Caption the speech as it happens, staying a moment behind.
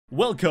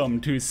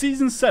Welcome to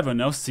Season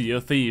 7 of Sea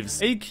of Thieves,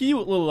 a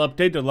cute little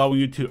update allowing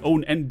you to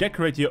own and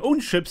decorate your own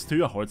ships to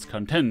your heart's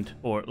content,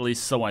 or at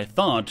least so I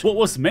thought. What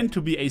was meant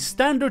to be a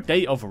standard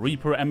day of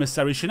Reaper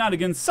emissary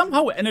shenanigans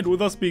somehow ended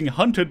with us being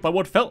hunted by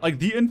what felt like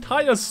the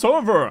entire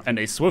server, and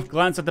a swift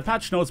glance at the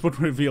patch notes would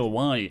reveal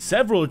why.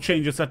 Several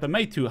changes have been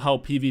made to how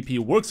PvP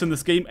works in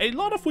this game, a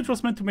lot of which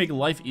was meant to make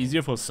life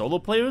easier for solo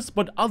players,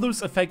 but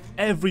others affect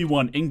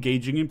everyone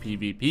engaging in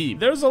PvP.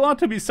 There's a lot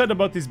to be said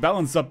about these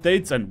balance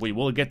updates, and we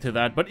will get to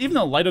that, but even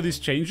in light of these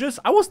changes,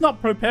 I was not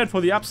prepared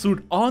for the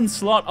absolute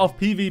onslaught of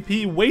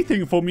PvP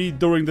waiting for me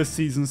during the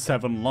Season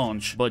 7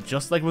 launch. But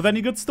just like with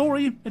any good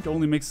story, it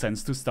only makes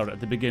sense to start at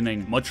the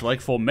beginning. Much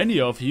like for many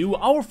of you,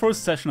 our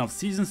first session of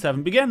Season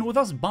 7 began with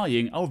us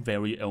buying our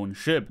very own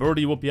ship.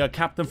 Birdie will be our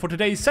captain for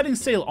today, setting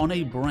sail on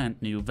a brand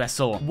new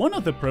vessel. One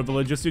of the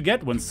privileges you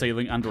get when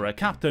sailing under a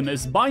captain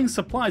is buying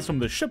supplies from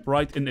the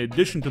shipwright in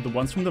addition to the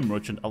ones from the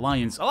Merchant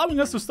Alliance, allowing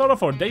us to start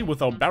off our day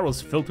with our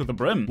barrels filled to the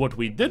brim. What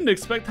we didn't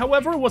expect,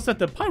 however, was that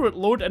the pirate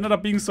lord ended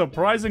up being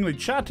surprisingly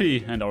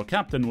chatty, and our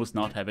captain was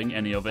not having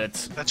any of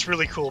it. That's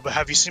really cool, but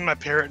have you seen my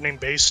parrot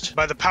named Based?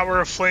 By the power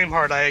of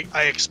Flameheart,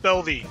 I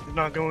expel thee. You're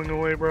not going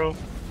away, bro.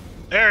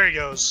 There he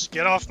goes.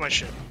 Get off my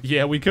ship.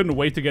 Yeah, we couldn't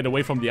wait to get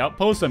away from the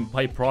outpost and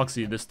by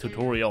proxy this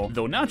tutorial.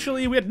 Though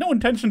naturally, we had no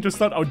intention to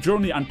start our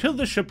journey until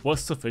the ship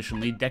was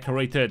sufficiently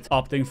decorated.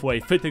 Opting for a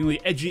fittingly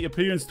edgy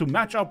appearance to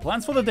match our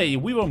plans for the day,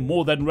 we were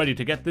more than ready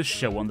to get this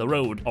show on the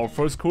road. Our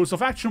first course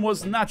of action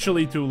was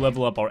naturally to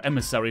level up our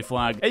emissary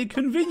flag. A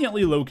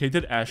conveniently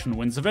located Ashen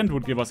Winds event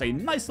would give us a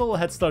nice little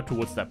head start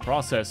towards that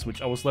process,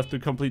 which I was left to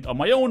complete on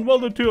my own, while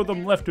the two of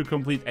them left to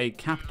complete a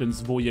captain's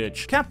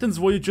voyage. Captain's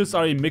voyages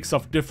are a mix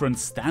of different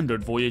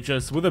standard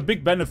voyages, with a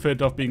big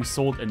benefit of being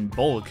sold in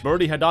bulk.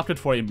 Birdie had opted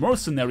for a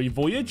mercenary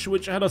voyage,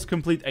 which had us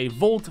complete a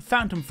Vault,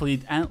 Phantom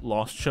Fleet, and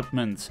Lost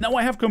Shipment. Now,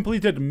 I have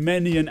completed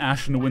many an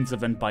Ashen Winds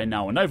event by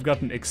now, and I've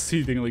gotten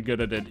exceedingly good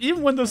at it,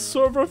 even when the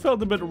server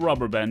felt a bit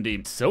rubber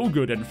bandy. So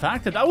good, in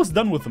fact, that I was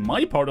done with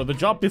my part of the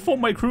job before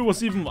my crew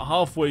was even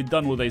halfway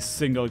done with a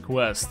single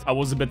quest. I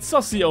was a bit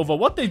sussy over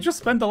what they just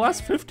spent the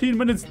last 15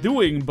 minutes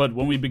doing, but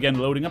when we began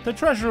loading up the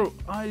treasure,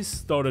 I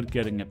started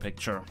getting a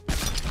picture.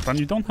 Fran,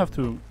 you don't have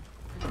to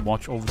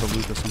watch over the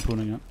loot as I'm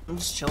putting it. I'm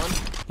just chilling.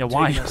 Yeah,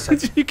 why?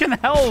 You can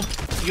help!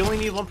 You only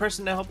need one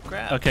person to help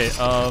grab. Okay,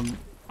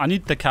 I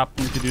need the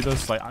captain to do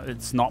this. Like,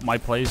 it's not my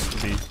place to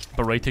be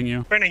berating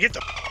you. Brandon, get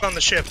the on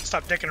the ship.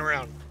 Stop dicking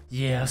around.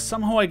 Yeah,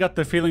 somehow I got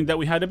the feeling that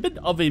we had a bit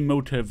of a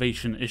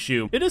motivation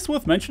issue. It is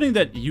worth mentioning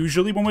that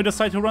usually when we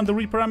decide to run the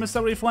Reaper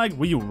emissary flag,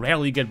 we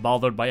rarely get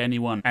bothered by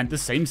anyone. And the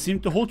same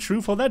seemed to hold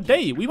true for that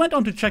day. We went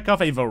on to check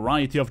off a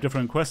variety of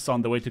different quests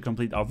on the way to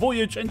complete our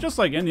voyage, and just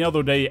like any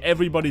other day,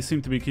 everybody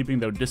seemed to be keeping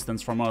their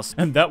distance from us.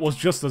 And that was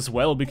just as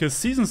well, because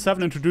Season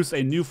 7 introduced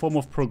a new form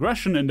of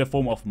progression in the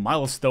form of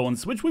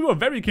milestones, which we were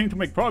very keen to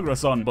make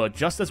progress on. But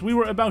just as we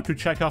were about to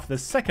check off the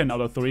second out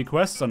of 3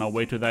 quests on our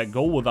way to that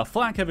goal, with our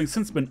flag having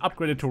since been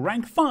upgraded to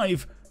rank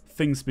 5,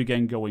 things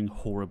began going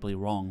horribly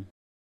wrong.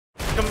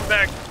 Come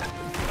back.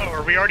 Oh,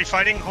 are we already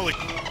fighting? Holy.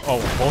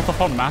 Oh, both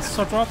of our masts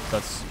are dropped?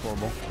 That's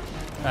horrible.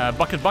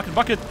 Bucket, bucket,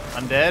 bucket!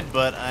 I'm dead,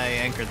 but I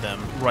anchored them.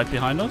 Right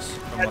behind us?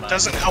 That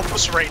doesn't help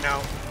us right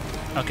now.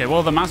 Okay,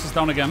 well, the mast is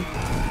down again.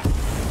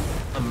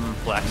 I'm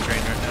black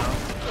screen right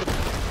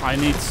now. I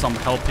need some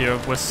help here.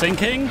 We're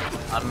sinking.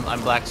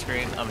 I'm black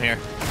screen. I'm here.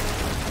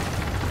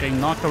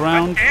 Getting knocked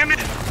around. God damn it!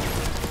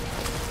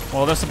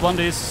 Well, there's the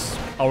blundies.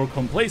 Our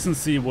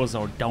complacency was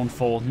our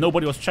downfall.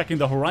 Nobody was checking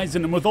the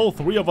horizon, and with all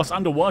 3 of us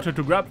underwater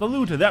to grab the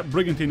loot, that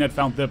brigantine had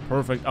found the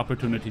perfect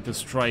opportunity to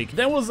strike.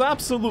 There was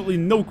absolutely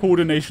no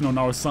coordination on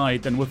our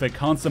side, and with a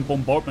constant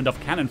bombardment of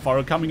cannon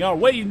fire coming our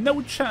way,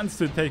 no chance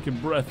to take a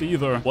breath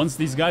either. Once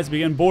these guys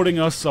began boarding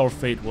us, our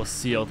fate was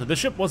sealed. The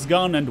ship was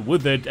gone, and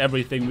with it,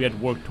 everything we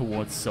had worked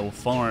towards so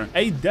far.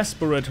 A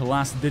desperate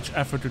last-ditch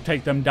effort to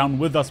take them down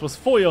with us was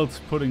foiled,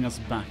 putting us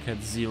back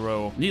at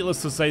 0.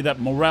 Needless to say that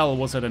morale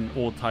was at an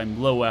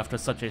all-time low after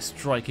such a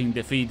striking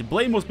defeat.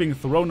 Blame was being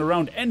thrown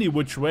around any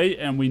which way,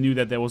 and we knew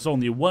that there was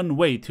only one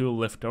way to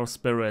lift our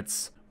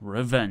spirits: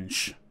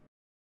 revenge.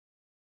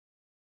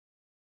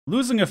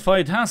 Losing a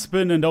fight has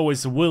been and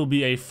always will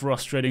be a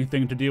frustrating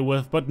thing to deal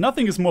with, but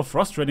nothing is more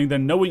frustrating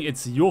than knowing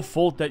it's your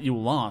fault that you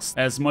lost.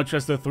 As much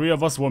as the 3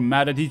 of us were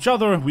mad at each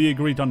other, we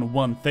agreed on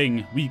one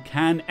thing: we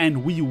can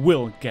and we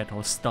will get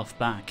our stuff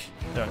back.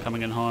 They're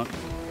coming in hot.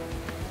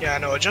 Yeah,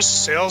 no,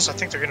 adjust sails. I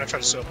think they're gonna try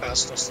to sail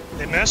past us.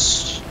 They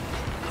missed.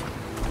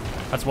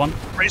 That's one.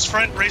 Raise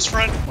front, raise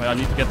front. Wait, I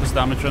need to get this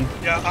damage in.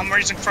 Yeah, I'm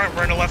raising front.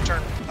 We're in a left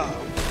turn.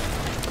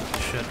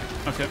 Shit.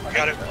 Okay. I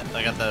got it.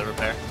 I got the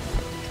repair.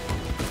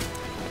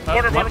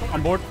 Border.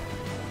 On board.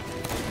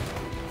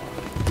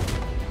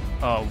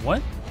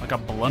 What? Like a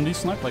blundy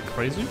snipe like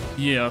crazy?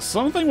 Yeah,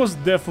 something was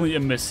definitely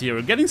amiss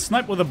here. Getting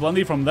sniped with a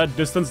blundy from that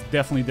distance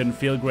definitely didn't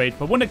feel great,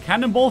 but when a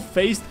cannonball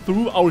phased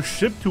through our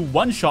ship to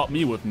one-shot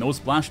me with no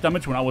splash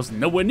damage when I was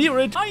nowhere near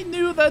it, I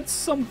knew that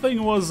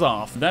something was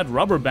off. That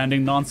rubber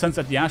banding nonsense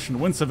at the Ashen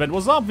Winds event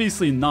was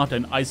obviously not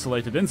an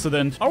isolated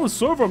incident. Our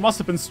server must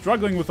have been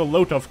struggling with a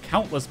load of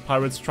countless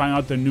pirates trying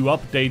out the new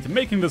update,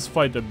 making this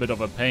fight a bit of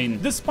a pain.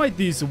 Despite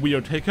these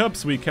weird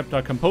hiccups, we kept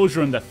our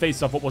composure in the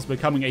face of what was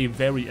becoming a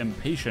very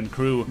impatient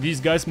crew. These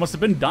guys must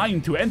have been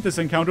dying to end this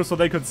encounter so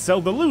they could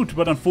sell the loot,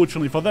 but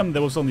unfortunately for them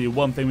there was only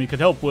one thing we could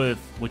help with,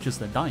 which is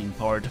the dying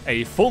part.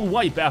 A full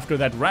wipe after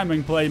that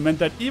ramming play meant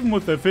that even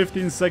with the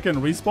 15-second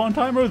respawn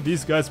timer,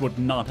 these guys would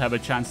not have a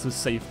chance to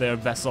save their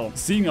vessel.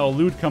 Seeing our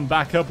loot come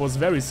back up was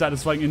very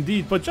satisfying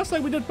indeed, but just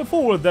like we did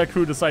before, their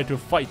crew decided to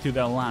fight to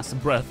their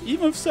last breath,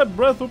 even if said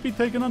breath would be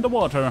taken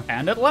underwater.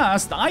 And at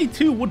last, I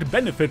too would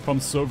benefit from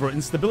server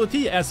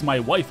instability as my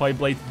Wi-Fi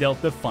blade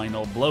dealt the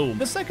final blow.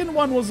 The second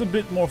one was a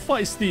bit more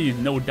feisty.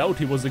 No doubt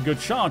he was a good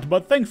shot,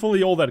 but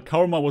thankfully all that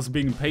karma was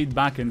being paid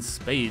back in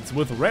spades,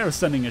 with Rare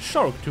sending a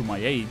shark to my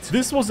aid.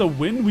 This was a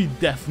win we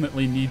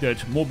definitely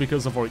needed, more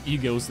because of our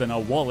egos than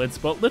our wallets,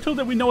 but little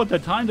did we know at the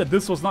time that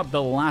this was not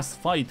the last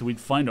fight we'd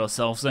find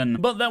ourselves in.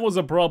 But that was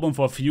a problem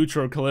for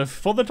future, Cliff.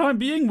 For the time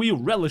being, we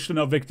relished in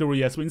our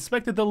victory as we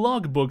inspected the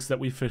logbooks that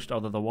we fished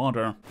out of the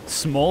water.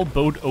 Small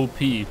boat OP.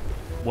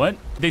 What?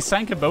 They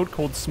sank a boat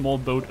called Small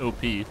Boat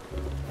OP.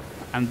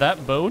 And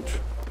that boat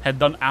had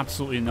done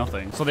absolutely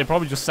nothing. So they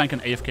probably just sank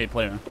an AFK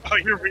player. Oh,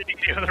 you're reading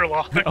the other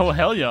log. Oh,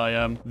 hell yeah, I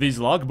am. These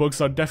logbooks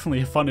are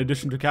definitely a fun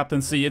addition to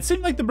Captaincy. It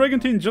seemed like the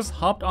Brigantine just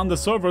hopped on the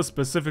server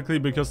specifically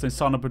because they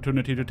saw an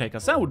opportunity to take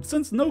us out,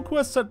 since no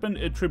quests had been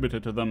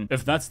attributed to them.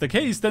 If that's the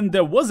case, then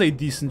there was a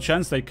decent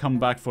chance they'd come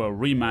back for a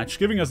rematch,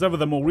 giving us ever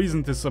the more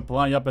reason to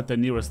supply up at the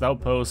nearest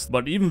outpost.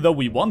 But even though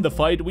we won the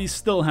fight, we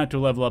still had to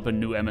level up a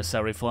new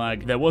emissary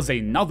flag. There was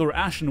another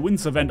Ashen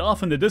Winds event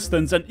off in the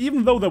distance, and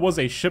even though there was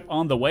a ship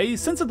on the way,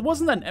 since it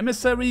wasn't an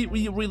emissary,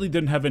 we really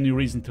didn't have any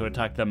reason to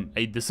attack them,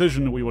 a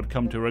decision we would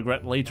come to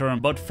regret later.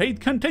 But fate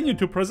continued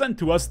to present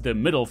to us the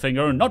middle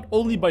finger, not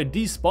only by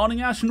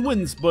despawning Ashen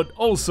Winds, but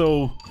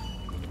also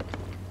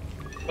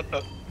What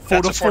the?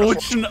 for That's the a Fort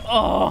of fortune.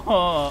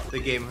 Oh. The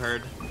game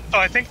heard. Oh,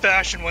 I think the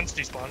Ashen Winds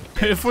despawned.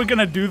 If we're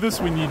gonna do this,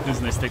 we need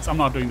Disney sticks. I'm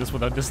not doing this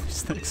without Disney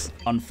sticks.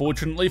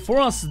 Unfortunately for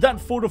us, that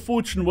Fort of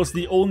Fortune was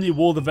the only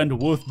world event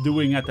worth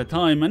doing at the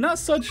time, and as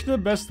such, the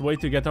best way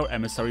to get our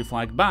emissary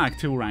flag back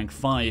to rank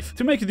 5.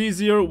 To make it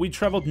easier, we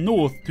traveled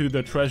north to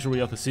the treasury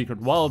of the Secret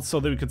Wilds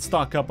so that we could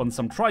stock up on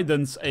some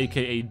tridents,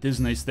 aka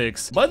Disney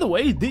sticks. By the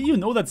way, did you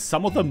know that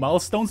some of the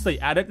milestones they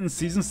added in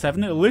Season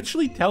 7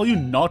 literally tell you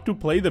not to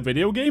play the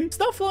video game?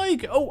 Stuff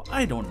like, oh,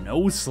 I don't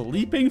know,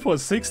 sleeping for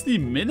 60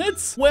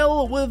 minutes? Well,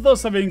 with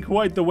us having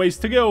quite the ways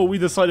to go, we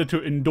decided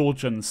to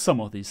indulge in some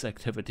of these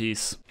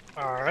activities.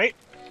 Alright.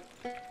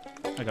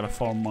 I gotta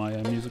farm my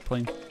music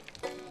playing.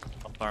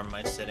 I'll farm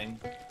my sitting.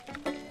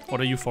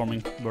 What are you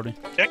farming, Birdie?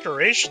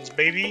 Decorations,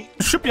 baby.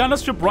 Ship behind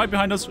us, ship right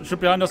behind us, ship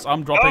behind us.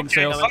 I'm dropping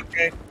sails.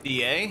 Okay.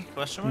 EA?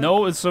 Question mark?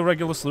 No, it's a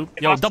regular sloop.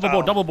 Yo,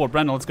 double board,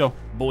 Brandon, let's go.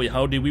 Boy,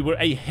 howdy, we were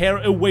a hair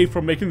away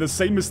from making the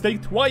same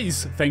mistake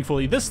twice.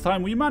 Thankfully, this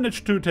time we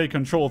managed to take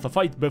control of the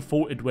fight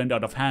before it went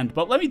out of hand.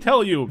 But let me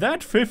tell you, that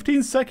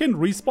 15-second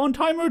respawn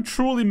timer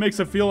truly makes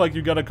it feel like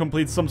you gotta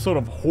complete some sort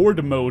of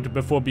horde mode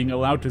before being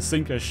allowed to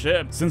sink a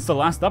ship. Since the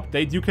last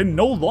update, you can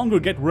no longer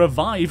get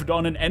revived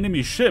on an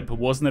enemy ship.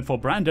 Wasn't it for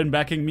Brandon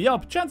backing me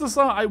up, chances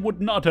are I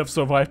would not have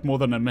survived more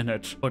than a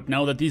minute. But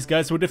now that these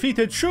guys were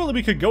defeated, surely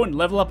we could go and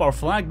level up our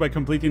flag by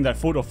completing that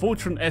Fort of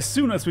Fortune as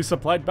soon as we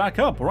supplied back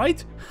up,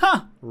 right?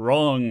 Ha!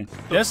 Wrong.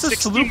 There's a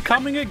sloop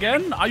coming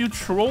again? Are you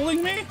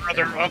trolling me?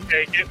 Brother,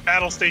 okay, get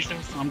battle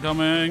stations. I'm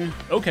coming.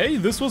 Okay,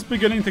 this was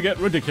beginning to get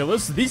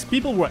ridiculous. These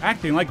people were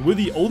acting like we're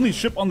the only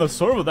ship on the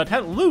server that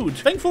had loot.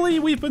 Thankfully,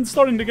 we've been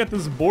starting to get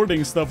this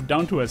boarding stuff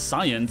down to a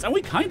science, and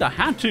we kinda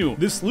had to.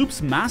 This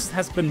sloop's mast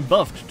has been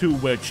buffed to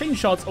where chain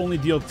shots only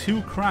deal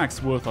 2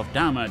 cracks worth of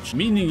damage,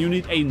 meaning you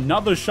need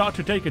another shot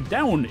to take it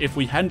down. If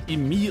we hadn't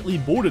immediately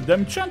boarded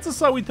them, chances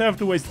are we'd have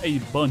to waste a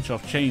bunch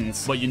of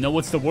chains. But you know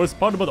what's the worst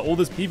part about all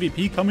this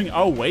PvP coming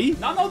our way?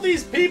 None of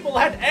these people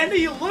had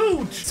any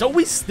loot! So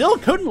we still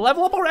couldn't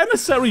level up our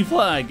emissary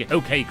flag!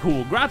 Okay,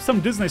 cool. Grab some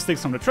Disney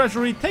sticks from the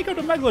treasury, take out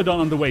a Megalodon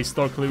on the way,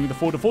 start clearing the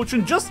Fort of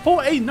Fortune just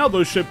for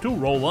another ship to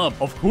roll up.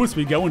 Of course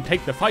we go and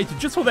take the fight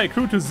just for their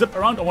crew to zip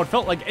around on what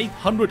felt like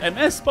 800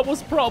 MS, but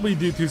was probably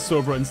due to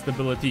server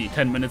instability.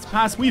 10 minutes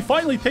pass, we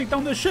finally take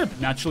down the ship.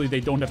 Naturally,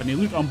 they don't have any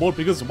loot on board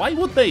because why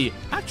would they?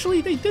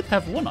 Actually, they did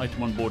have one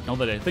item on board now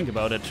that I think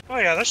about it. Oh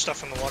yeah, there's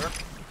stuff in the water.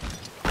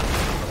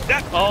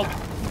 Yeah.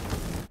 Oh.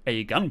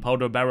 A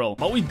gunpowder barrel.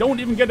 But we don't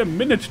even get a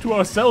minute to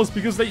ourselves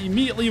because they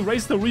immediately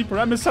raise the Reaper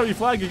emissary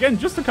flag again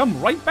just to come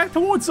right back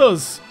towards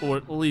us. Or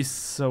at least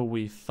so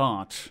we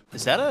thought.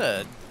 Is that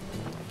a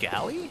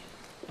galley?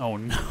 Oh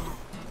no.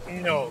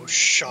 No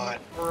shot.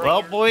 Brother.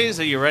 Well, boys,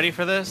 are you ready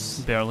for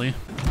this? Barely.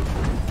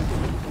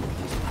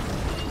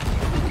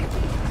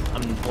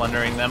 I'm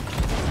blundering them.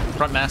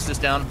 Front mast is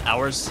down.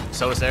 Ours.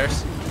 So is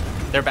theirs.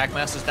 Their back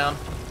mast is down.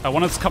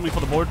 One is coming for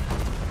the board.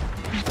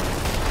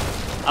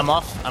 I'm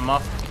off. I'm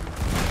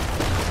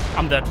off.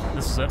 I'm dead.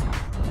 This is it.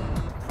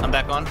 I'm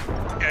back on.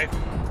 Okay.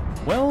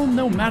 Well,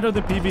 no matter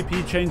the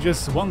PvP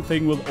changes, one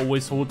thing will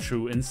always hold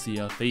true in Sea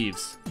of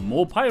Thieves.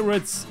 More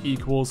pirates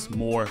equals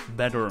more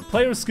better.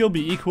 Player skill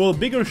be equal,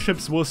 bigger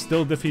ships will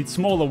still defeat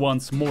smaller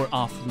ones more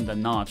often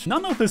than not.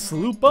 None of this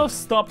loot buff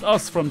stopped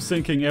us from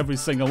sinking every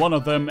single one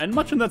of them, and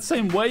much in that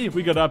same way,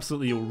 we got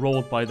absolutely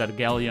rolled by that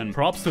galleon.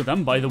 Props to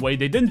them, by the way,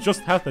 they didn't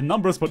just have the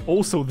numbers but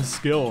also the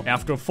skill.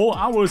 After 4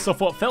 hours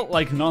of what felt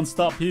like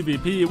non-stop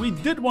PvP, we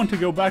did want to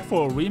go back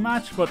for a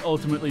rematch, but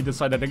ultimately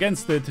decided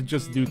against it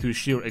just due to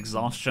sheer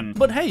exhaustion.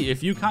 But hey,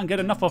 if you can't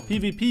get enough of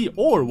PvP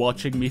or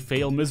watching me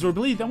fail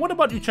miserably, then what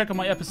about you check out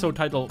my episode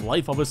titled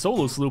Life of a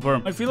Solo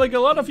Slooper? I feel like a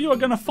lot of you are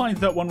gonna find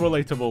that one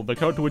relatable, the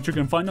code to which you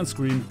can find on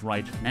screen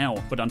right now.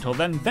 But until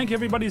then, thank you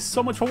everybody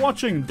so much for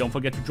watching. Don't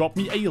forget to drop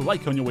me a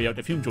like on your way out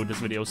if you enjoyed this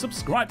video,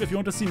 subscribe if you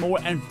want to see more,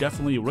 and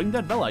definitely ring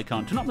that bell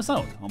icon to not miss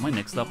out on my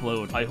next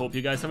upload. I hope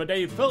you guys have a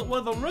day filled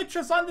with the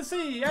riches on the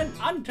sea, and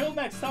until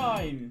next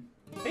time,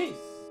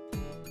 peace!